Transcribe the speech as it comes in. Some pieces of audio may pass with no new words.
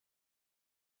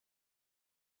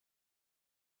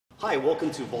Hi, welcome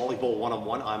to Volleyball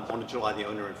One-on-One. I'm Honor July, the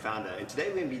owner and founder, and today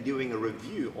we're going to be doing a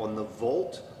review on the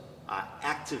Volt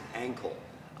Active Ankle.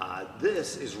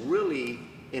 This is really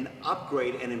an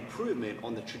upgrade and improvement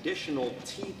on the traditional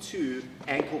T2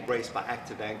 ankle brace by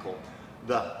Active Ankle.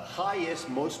 The highest,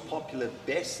 most popular,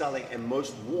 best-selling, and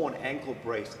most worn ankle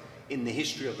brace in the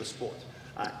history of the sport.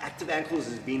 Active Ankles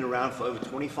has been around for over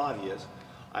 25 years.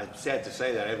 I'm sad to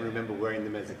say that. I even remember wearing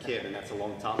them as a kid, and that's a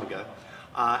long time ago.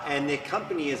 And their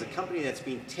company is a company that's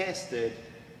been tested,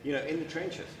 in the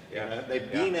trenches. Yeah. They've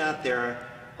been out there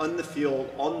on the field,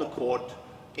 on the court,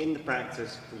 in the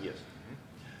practice for years.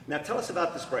 Now tell us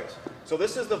about this brace. So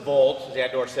this is the Volt, as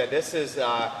Andor said. This is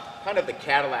kind of the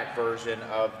Cadillac version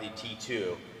of the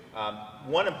T2.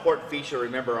 One important feature,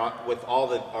 remember, with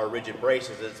all our rigid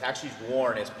braces, is it's actually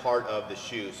worn as part of the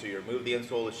shoe. So you remove the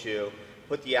insole of the shoe,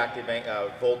 put the Active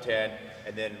Volt in,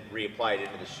 and then reapply it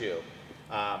into the shoe.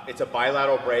 It's a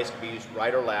bilateral brace, can be used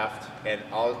right or left, and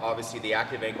obviously the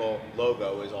Active Ankle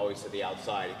logo is always to the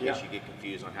outside in case you get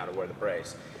confused on how to wear the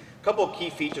brace. A couple of key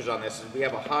features on this is we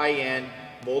have a high-end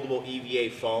moldable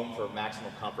EVA foam for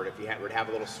maximum comfort. If you were to have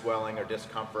a little swelling or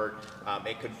discomfort,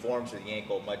 it conforms to the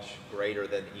ankle much greater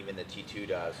than even the T2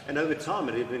 does. And over time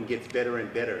it even gets better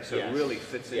and better, so it really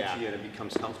fits into you and it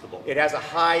becomes comfortable. It has a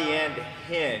high-end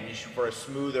hinge for a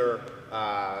smoother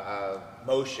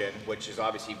motion, which is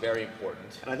obviously very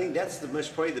important. And I think that's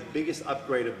probably the biggest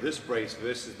upgrade of this brace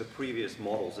versus the previous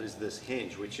models is this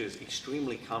hinge, which is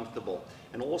extremely comfortable.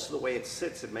 And also the way it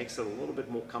sits, it makes it a little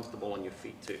bit more comfortable on your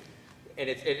feet too. And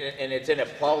it's in a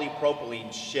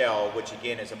polypropylene shell, which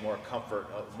again is a more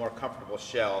comfortable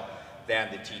shell than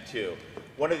the T2.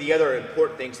 One of the other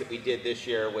important things that we did this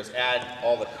year was add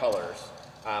all the colors.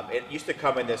 It used to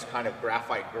come in this kind of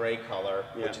graphite gray color,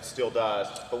 which it still does,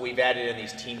 but we've added in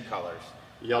these team colors.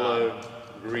 Yellow,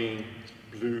 green,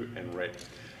 blue, and red.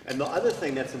 And the other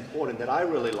thing that's important that I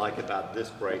really like about this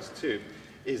brace too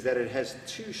is that it has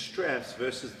two straps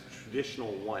versus the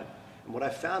traditional one. And what I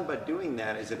found by doing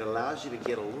that is it allows you to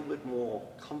get a little bit more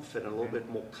comfort and a little bit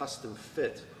more custom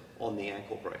fit on the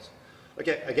ankle brace.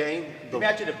 Okay, again...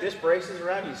 Imagine if this brace is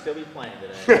around, you'd still be playing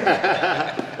today.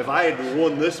 If I had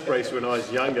worn this brace when I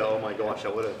was younger, oh my gosh, I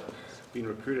would have been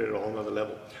recruited at a whole nother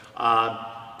level.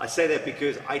 I say that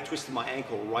because I twisted my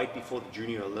ankle right before the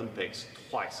Junior Olympics,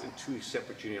 twice, in two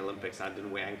separate Junior Olympics. I didn't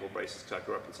wear ankle braces because I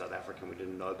grew up in South Africa and we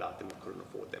didn't know about them, we couldn't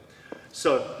afford them.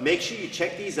 So make sure you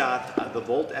check these out, the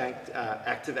Volt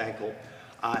Active Ankle.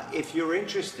 If you're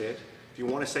interested, if you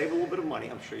want to save a little bit of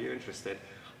money, I'm sure you're interested,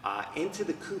 enter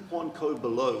the coupon code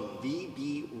below,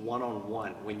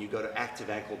 VB1on1, when you go to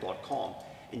activeankle.com,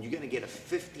 and you're going to get a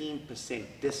 15%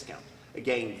 discount.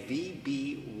 Again,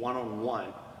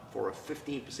 VB1on1 for a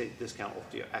 15% discount off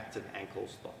to your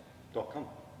activeankles.com.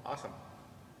 Awesome.